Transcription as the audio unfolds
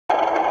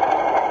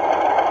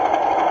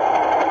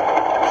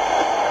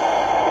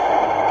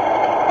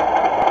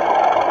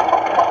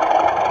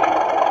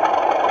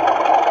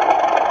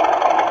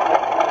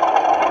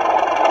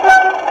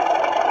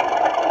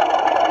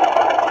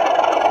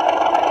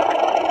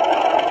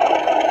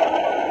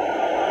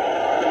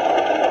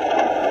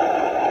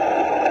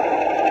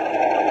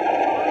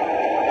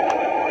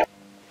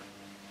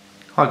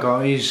Hi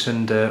guys,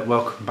 and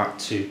welcome back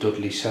to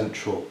Dudley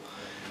Central.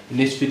 In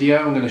this video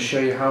I'm going to show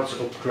you how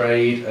to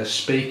upgrade a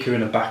speaker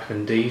in a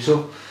Bachmann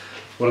diesel.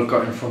 What I've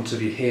got in front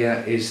of you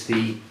here is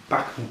the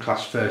Bachmann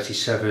Class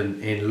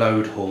 37 in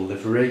load hall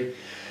livery,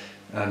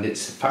 and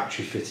it's the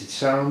factory fitted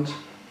sound.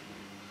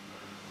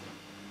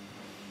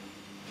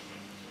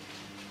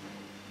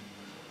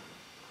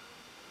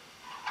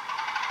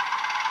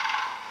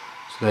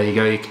 So there you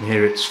go, you can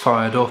hear it's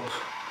fired up.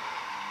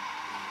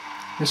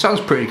 It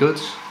sounds pretty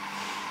good.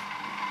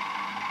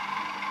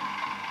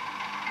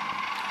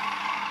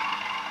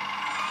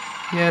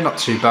 Yeah, not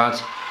too bad,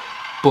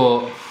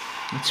 but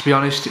to be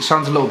honest it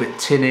sounds a little bit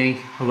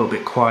tinny, a little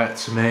bit quiet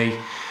to me.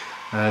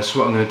 So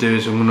what I'm going to do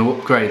is I'm going to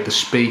upgrade the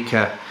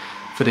speaker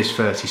for this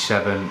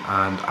 37,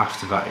 and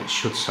after that it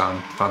should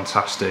sound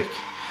fantastic.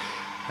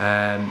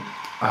 I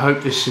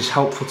hope this is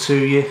helpful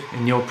to you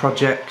in your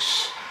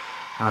projects,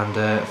 and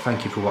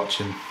thank you for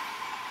watching.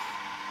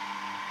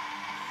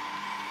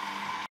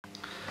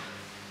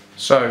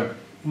 So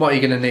what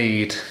you're going to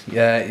need,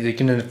 you're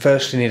going to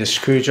firstly need a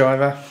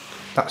screwdriver.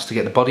 That's to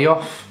get the body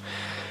off.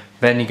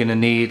 Then you're going to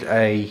need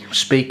a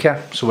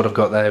speaker. So what I've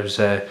got there is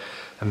a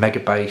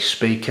Megabass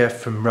speaker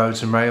from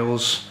Roads and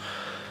Rails,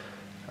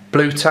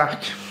 blue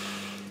tack,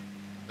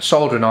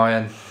 soldering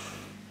iron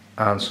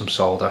and some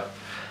solder,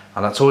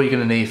 and that's all you're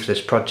going to need for this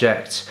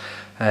project.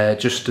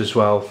 Just as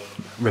well,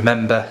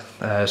 remember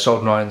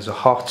soldering irons are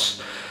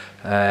hot.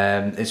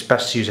 It's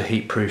best to use a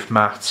heat-proof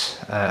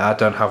mat. I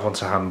don't have one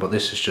to hand, but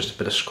this is just a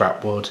bit of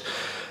scrap wood,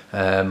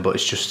 but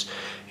it's just,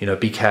 you know,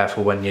 be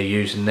careful when you're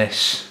using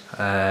this,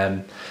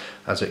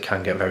 as it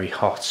can get very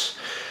hot.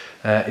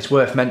 It's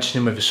worth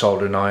mentioning with a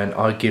soldering iron,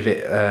 I give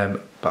it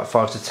about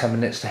 5 to 10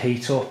 minutes to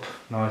heat up.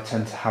 Now I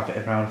tend to have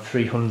it around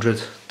 300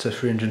 to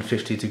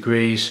 350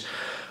 degrees.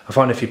 I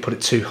find if you put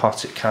it too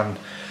hot it can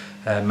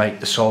make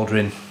the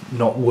soldering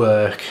not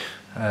work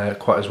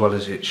quite as well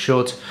as it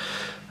should.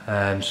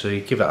 So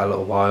you give it a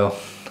little while,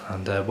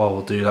 and while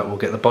we'll do that we'll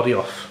get the body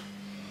off.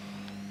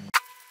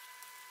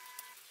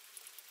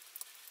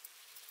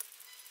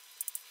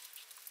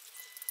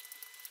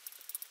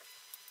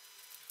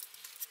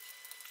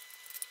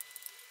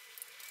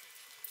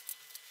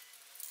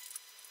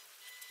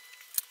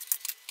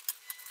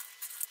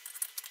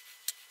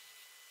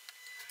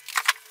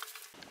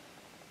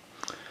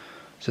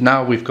 So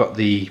now we've got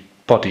the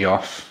body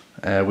off,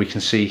 we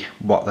can see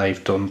what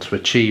they've done to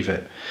achieve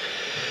it.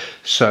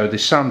 So the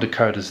sound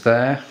decoder's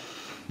there.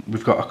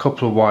 We've got a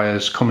couple of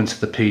wires coming to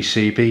the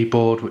PCB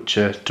board which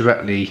are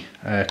directly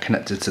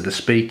connected to the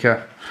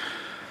speaker,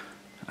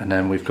 and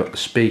then we've got the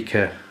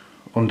speaker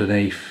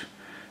underneath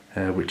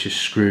which is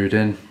screwed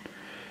in.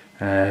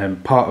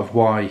 Part of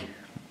why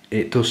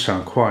it does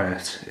sound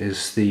quiet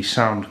is the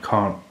sound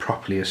can't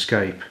properly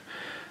escape,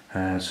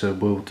 so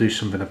we'll do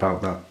something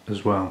about that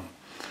as well.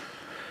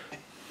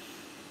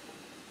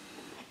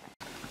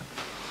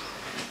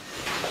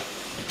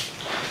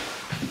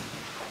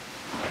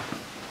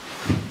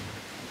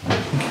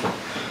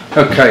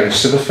 Okay,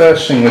 so the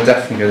first thing we're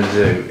definitely going to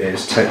do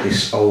is take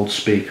this old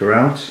speaker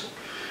out.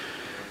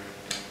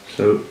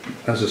 So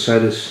as I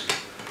said, there's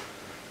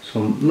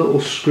some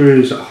little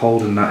screws that are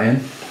holding that in,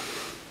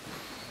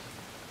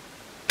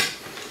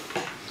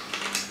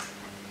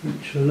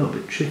 which are a little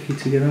bit tricky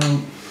to get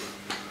out.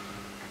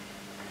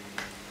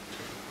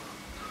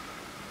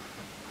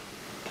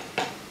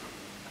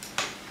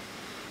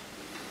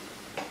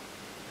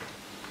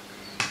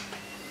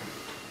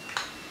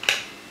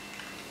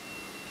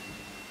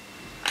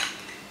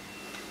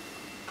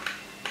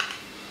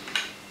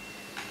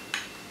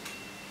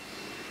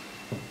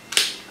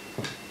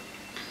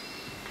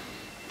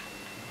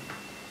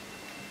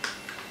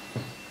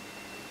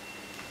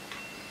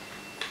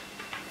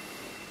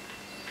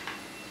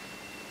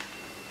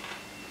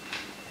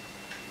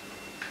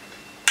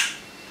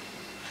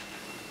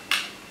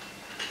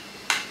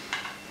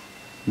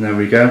 And there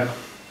we go.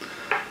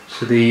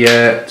 So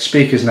the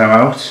speaker's now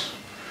out.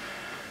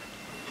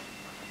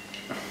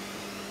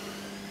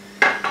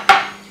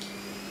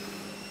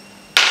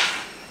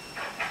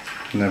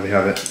 And there we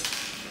have it.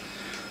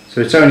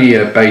 So it's only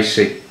a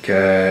basic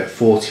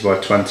 40 by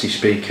 20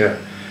 speaker.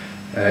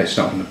 It's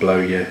not going to blow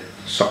your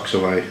socks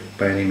away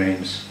by any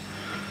means.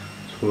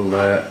 So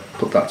we'll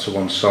put that to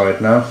one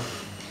side now.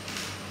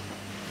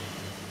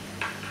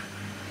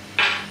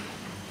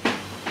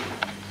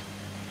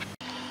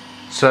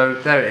 So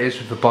there it is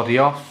with the body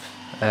off,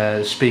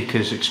 the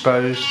speaker's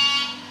exposed.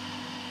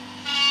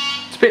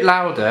 It's a bit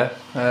louder,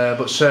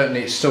 but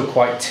certainly it's still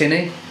quite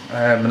tinny,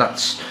 and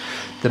that's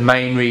the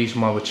main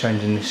reason why we're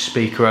changing this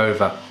speaker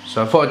over.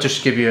 So I thought I'd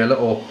just give you a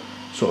little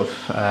sort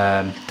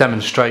of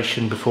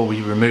demonstration before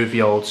we remove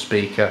the old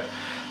speaker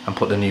and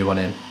put the new one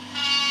in.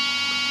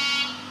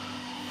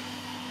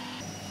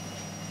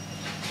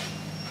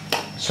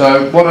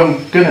 So what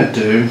I'm going to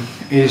do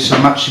is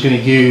I'm actually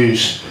going to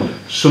use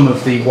some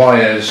of the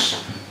wires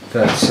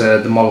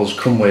that the models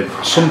come with.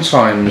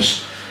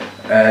 Sometimes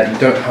you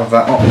don't have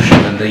that option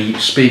and the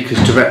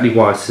speaker's directly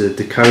wired to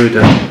the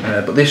decoder,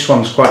 but this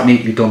one's quite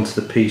neatly done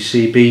to the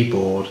PCB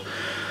board,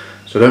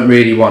 so I don't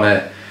really want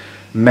to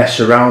mess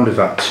around with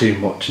that too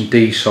much and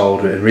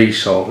desolder it and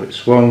resolder it.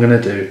 So what I'm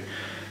going to do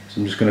is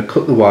I'm just going to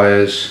cut the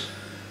wires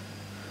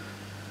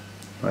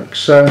like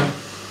so.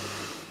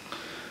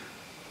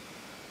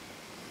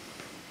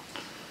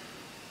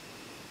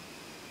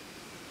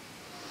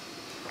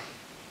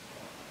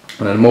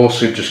 And then I'm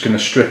also just going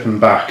to strip them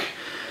back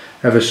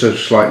ever so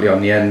slightly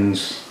on the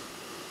ends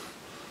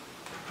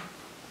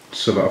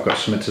so that I've got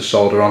something to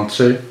solder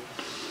onto.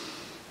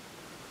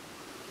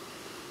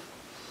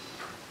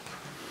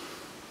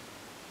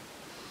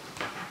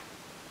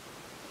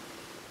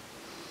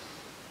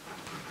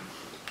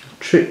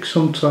 Trick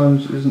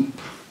sometimes isn't,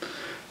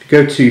 if you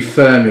go too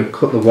firm you'll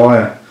cut the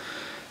wire.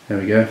 There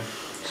we go.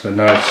 So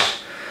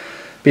nice,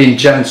 being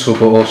gentle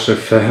but also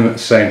firm at the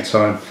same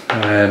time.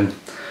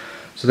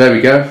 So there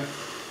we go.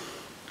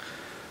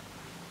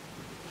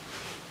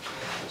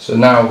 So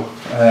now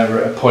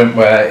we're at a point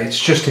where it's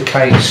just a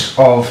case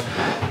of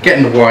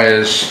getting the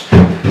wires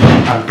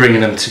and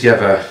bringing them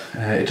together.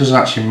 It doesn't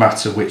actually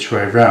matter which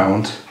way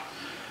round.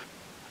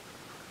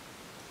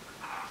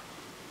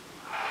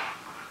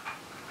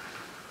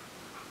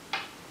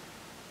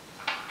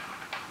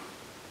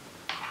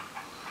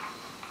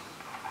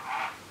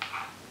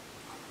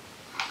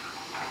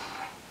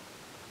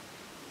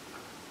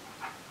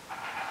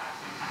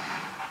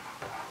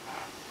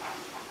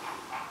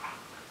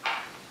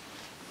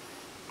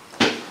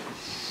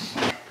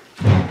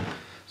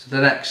 So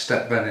the next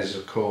step then is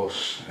of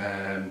course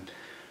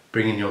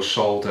bringing your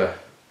solder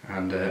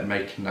and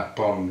making that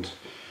bond.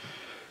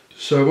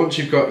 So once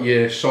you've got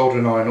your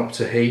soldering iron up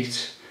to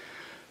heat,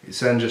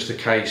 it's then just a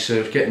case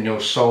of getting your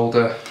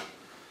solder,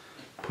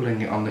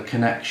 putting it on the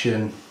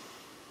connection,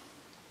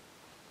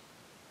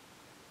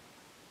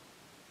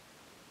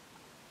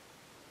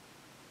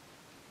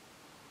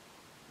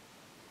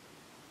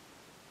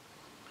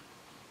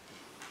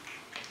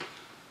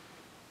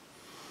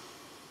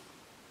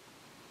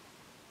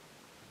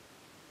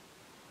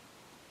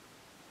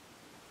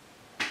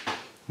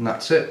 and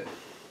that's it.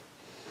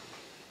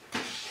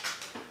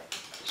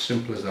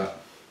 Simple as that.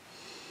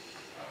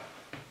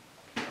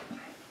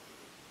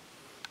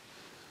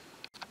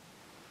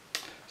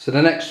 So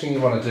the next thing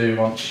you want to do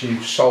once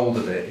you've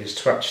soldered it is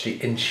to actually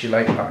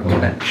insulate that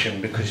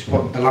connection, because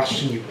what the last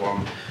thing you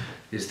want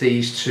is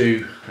these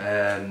two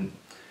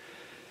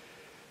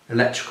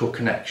electrical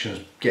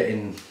connections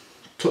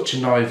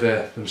touching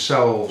either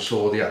themselves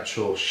or the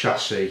actual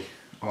chassis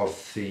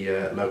of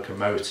the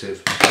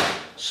locomotive.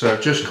 So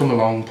just come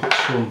along, put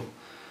some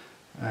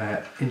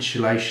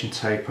insulation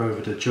tape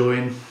over the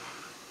join.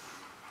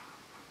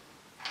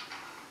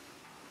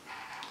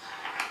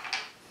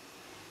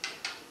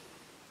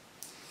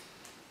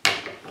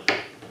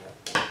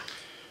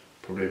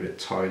 Probably a bit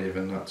tidier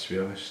than that, to be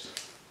honest.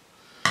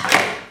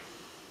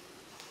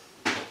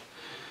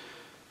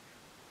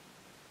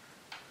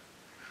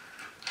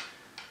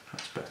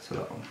 That's better,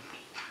 that one.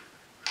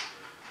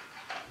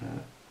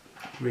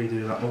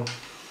 Redo that one.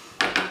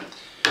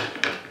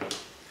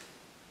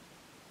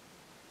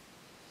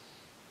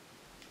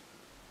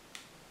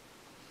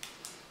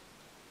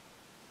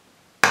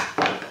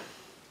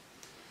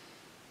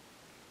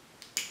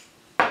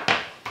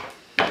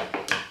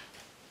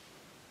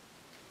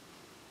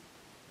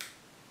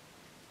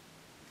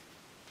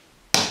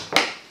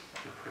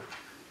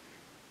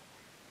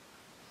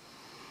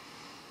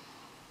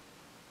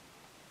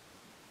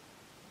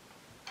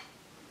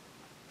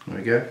 There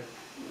we go.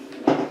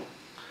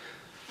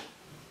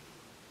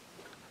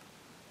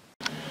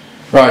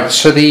 Right,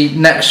 so the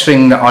next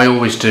thing that I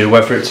always do,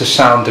 whether it's a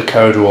sound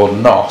decoder or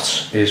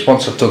not, is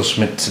once I've done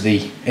something to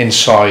the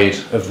inside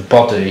of the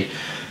body,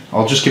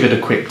 I'll just give it a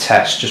quick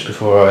test just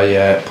before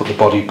I put the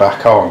body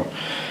back on.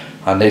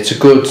 And it's a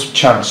good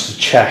chance to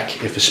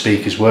check if the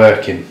speaker's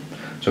working.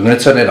 So I'm going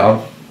to turn it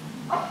on.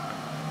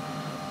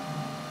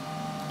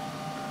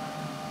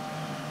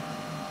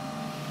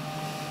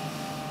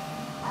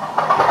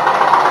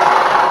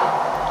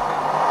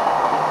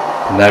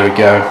 And there we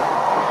go.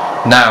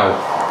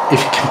 Now,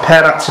 if you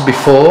compare that to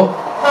before,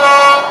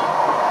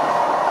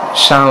 it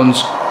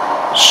sounds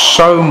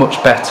so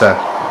much better.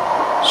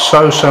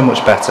 So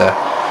much better.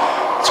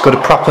 It's got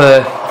a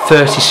proper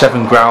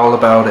 37 growl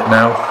about it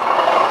now.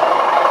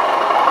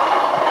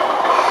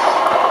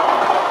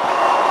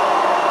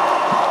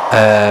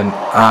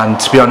 And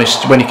to be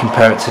honest, when you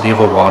compare it to the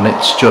other one,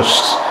 it's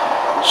just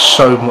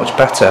so much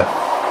better.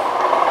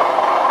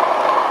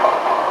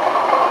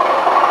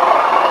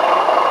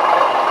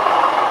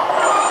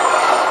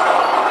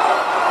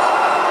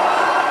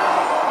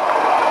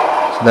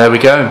 There we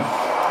go.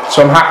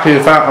 So I'm happy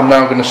with that. I'm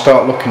now going to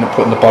start looking at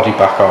putting the body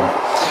back on.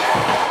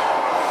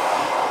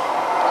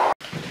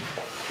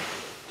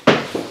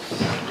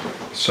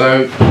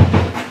 So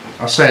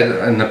I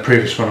said in the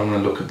previous one I'm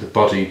going to look at the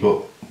body,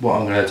 but what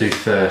I'm going to do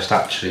first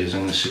actually is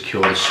I'm going to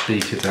secure the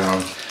speaker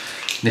down.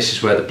 This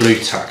is where the blue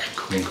tack can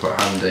come in quite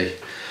handy.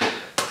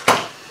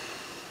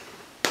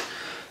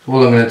 So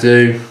all I'm going to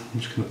do, I'm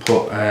just going to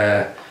put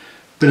a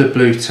bit of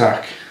blue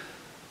tack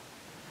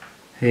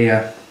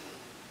here.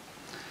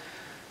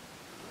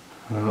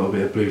 And a little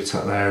bit of blue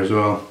tack there as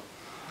well.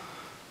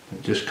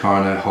 It just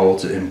kind of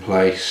holds it in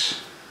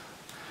place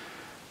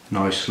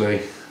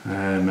nicely,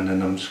 and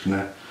then I'm just going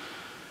to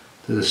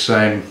do the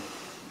same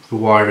for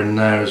wiring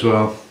there as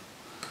well.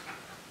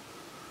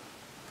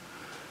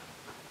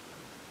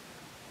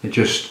 It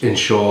just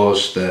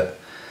ensures that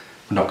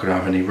we're not going to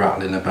have any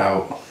rattling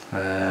about,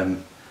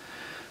 and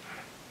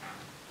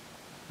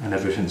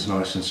everything's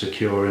nice and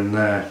secure in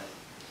there.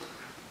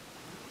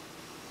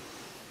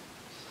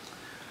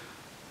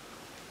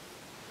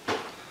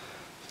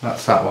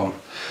 That's that one.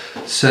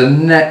 So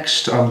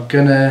next I'm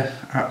going to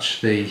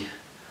actually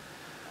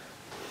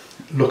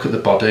look at the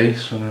body.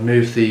 So I'm going to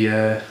move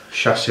the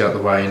chassis out of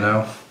the way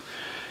now.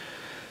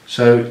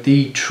 So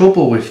the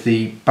trouble with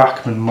the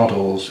Bachmann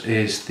models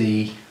is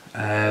the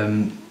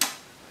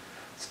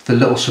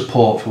little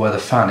support for where the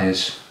fan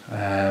is,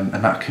 and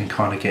that can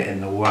kind of get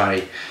in the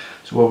way.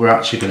 So what we're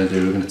actually going to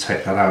do, we're going to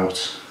take that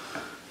out.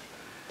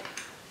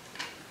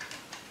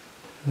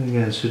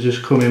 Again, so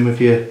just come in with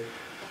your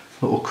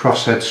little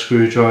crosshead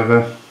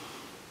screwdriver.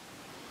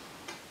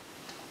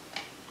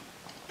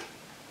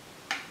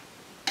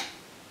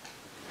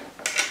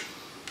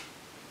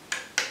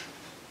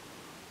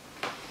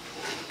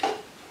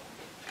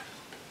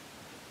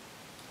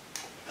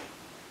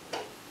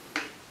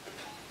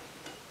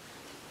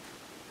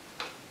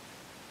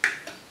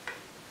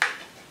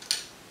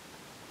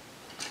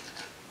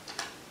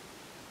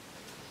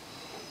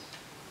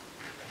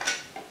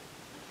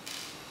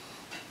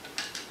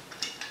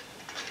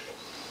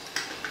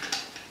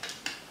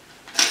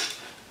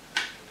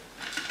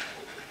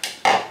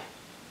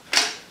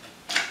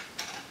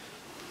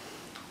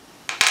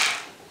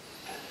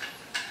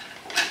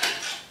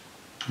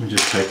 And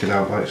just take it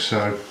out like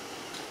so.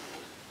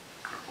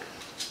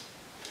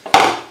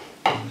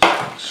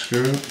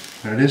 Screw it.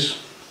 There it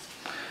is.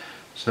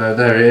 So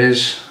there it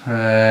is.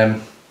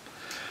 And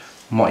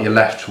what you're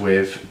left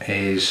with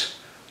is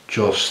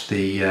just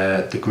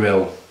the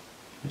grill,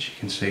 which you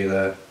can see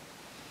there.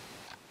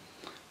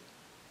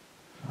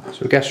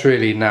 So I guess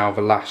really now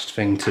the last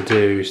thing to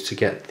do is to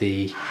get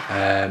the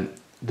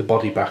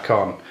body back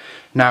on.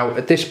 Now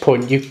at this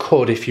point you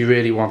could, if you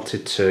really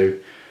wanted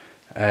to,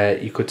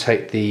 you could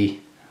take the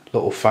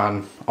little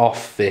fan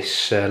off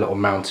this little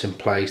mounting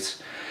plate,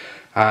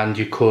 and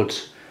you could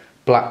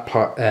blue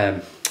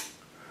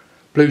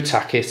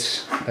tack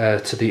it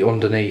to the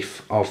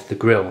underneath of the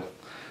grill.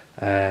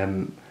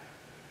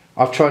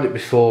 I've tried it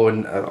before,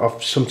 and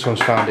I've sometimes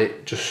found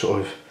it just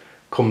sort of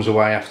comes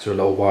away after a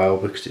little while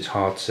because it's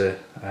hard to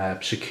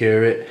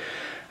secure it,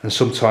 and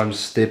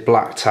sometimes the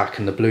black tack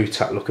and the blue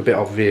tack look a bit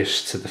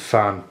obvious to the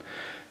fan.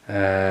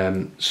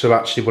 So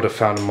actually what I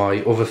found on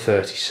my other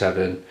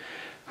 37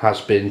 has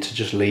been to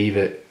just leave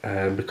it,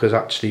 because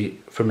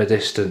actually from a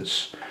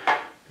distance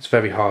it's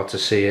very hard to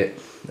see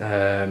it,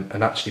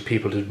 and actually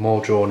people are more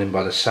drawn in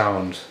by the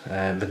sound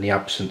than the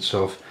absence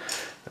of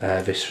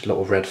this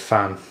little red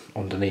fan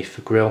underneath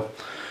the grill.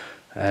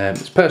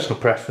 It's personal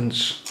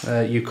preference.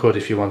 You could,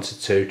 if you wanted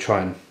to, try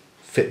and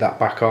fit that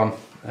back on,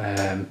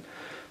 but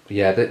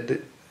yeah,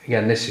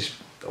 again, this is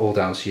all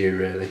down to you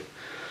really.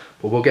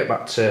 But we'll get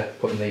back to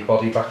putting the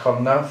body back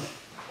on now.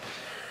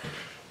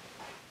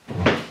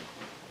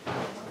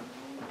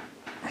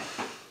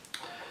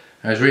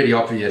 It's really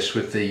obvious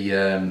with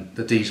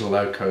the diesel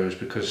locos,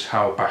 because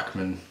how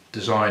Bachmann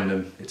designed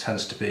them, it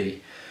tends to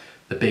be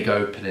the big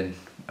opening,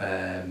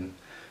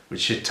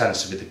 which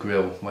tends to be the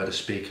grill where the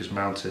speaker's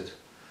mounted.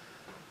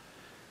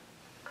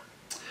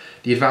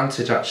 The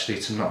advantage actually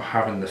to not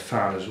having the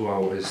fan as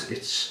well is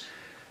it's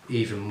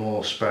even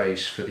more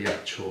space for the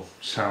actual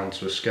sound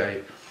to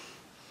escape.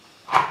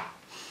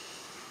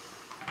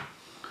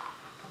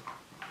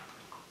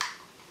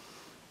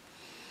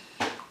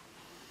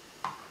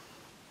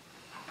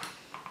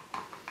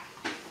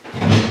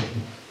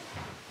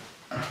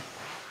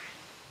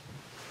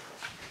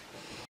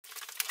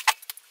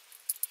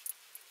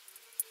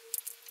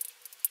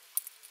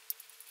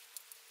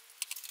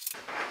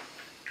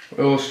 What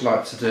I also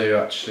like to do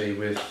actually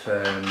with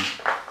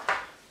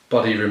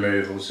body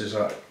removals is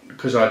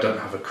because I don't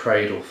have a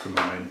cradle for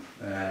mine,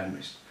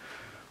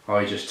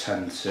 I just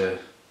tend to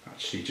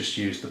actually just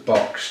use the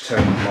box,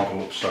 turn the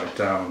model upside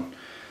down,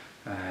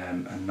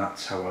 and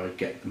that's how I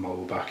get the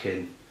model back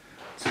in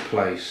to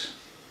place.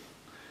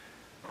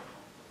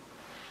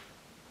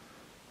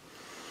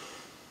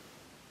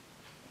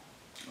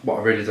 What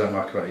I really don't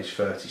like about these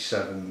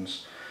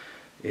 37s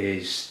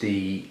is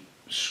the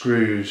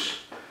screws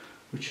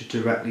which are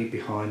directly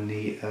behind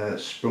the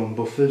sprung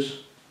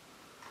buffers.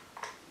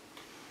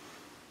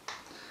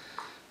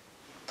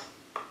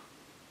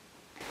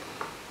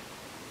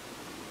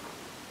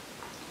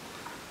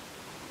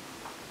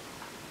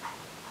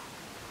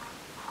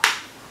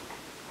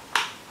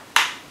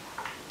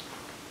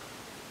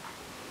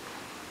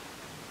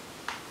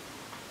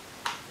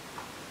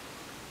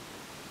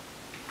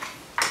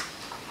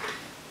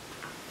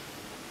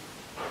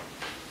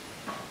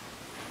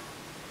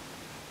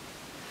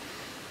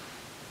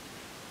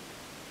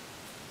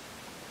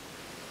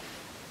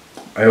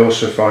 I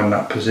also find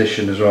that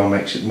position as well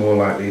makes it more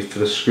likely for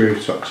the screw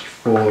to actually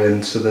fall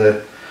into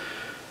the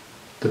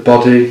the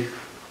body,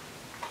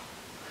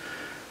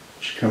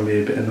 which can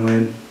be a bit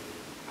annoying.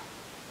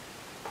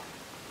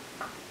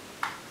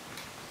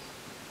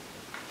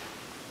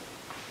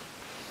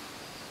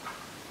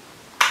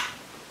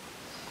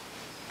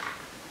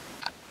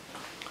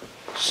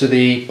 So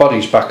the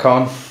body's back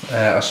on.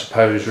 I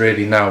suppose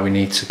really now we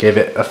need to give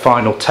it a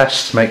final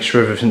test to make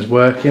sure everything's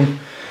working.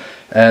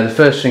 The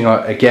first thing,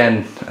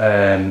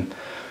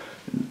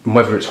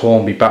 whether it's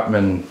Hornby,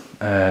 Bachmann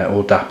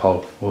or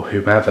Dapol or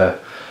whomever,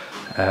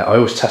 I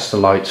always test the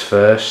lights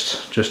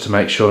first just to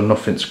make sure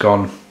nothing's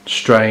gone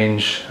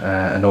strange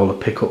and all the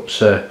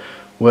pickups are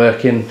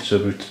working. So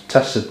we've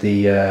tested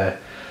the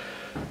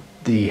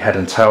head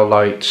and tail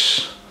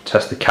lights,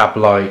 test the cab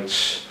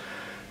lights,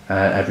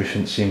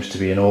 everything seems to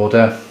be in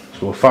order.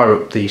 So we'll fire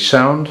up the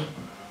sound.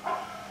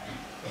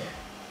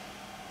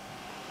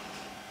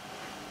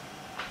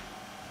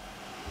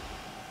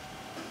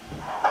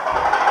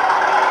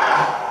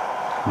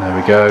 There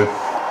we go.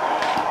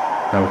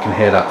 Now we can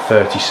hear that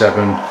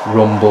 37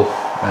 rumble,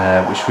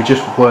 which we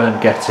just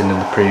weren't getting in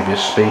the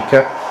previous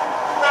speaker.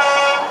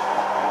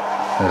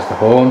 There's the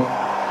horn.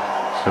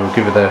 So we'll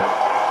give it a...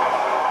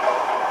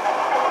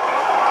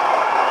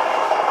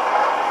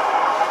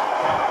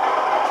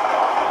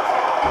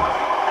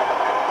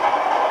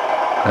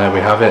 There we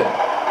have it.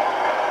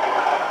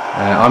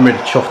 I'm really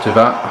chuffed with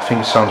that. I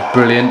think it sounds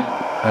brilliant,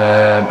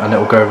 and it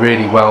will go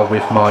really well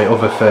with my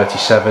other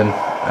 37,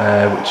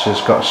 which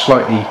has got a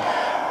slightly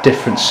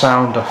different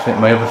sound. I think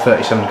my other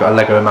 37's got a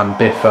Lego Man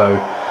Biffo.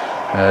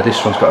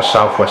 This one's got a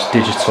Southwest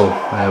Digital,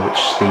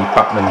 which the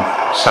Bachmann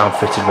sound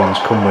fitted ones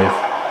come with.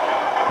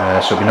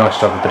 So it'd be nice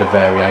to have a bit of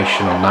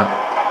variation on that.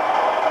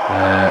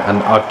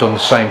 And I've done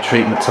the same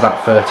treatment to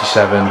that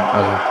 37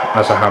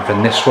 as I have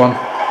in this one.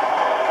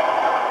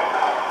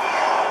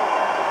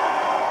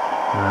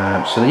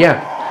 So yeah,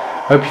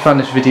 hope you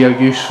found this video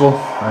useful,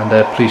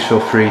 and please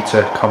feel free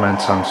to comment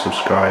and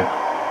subscribe.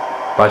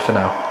 Bye for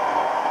now.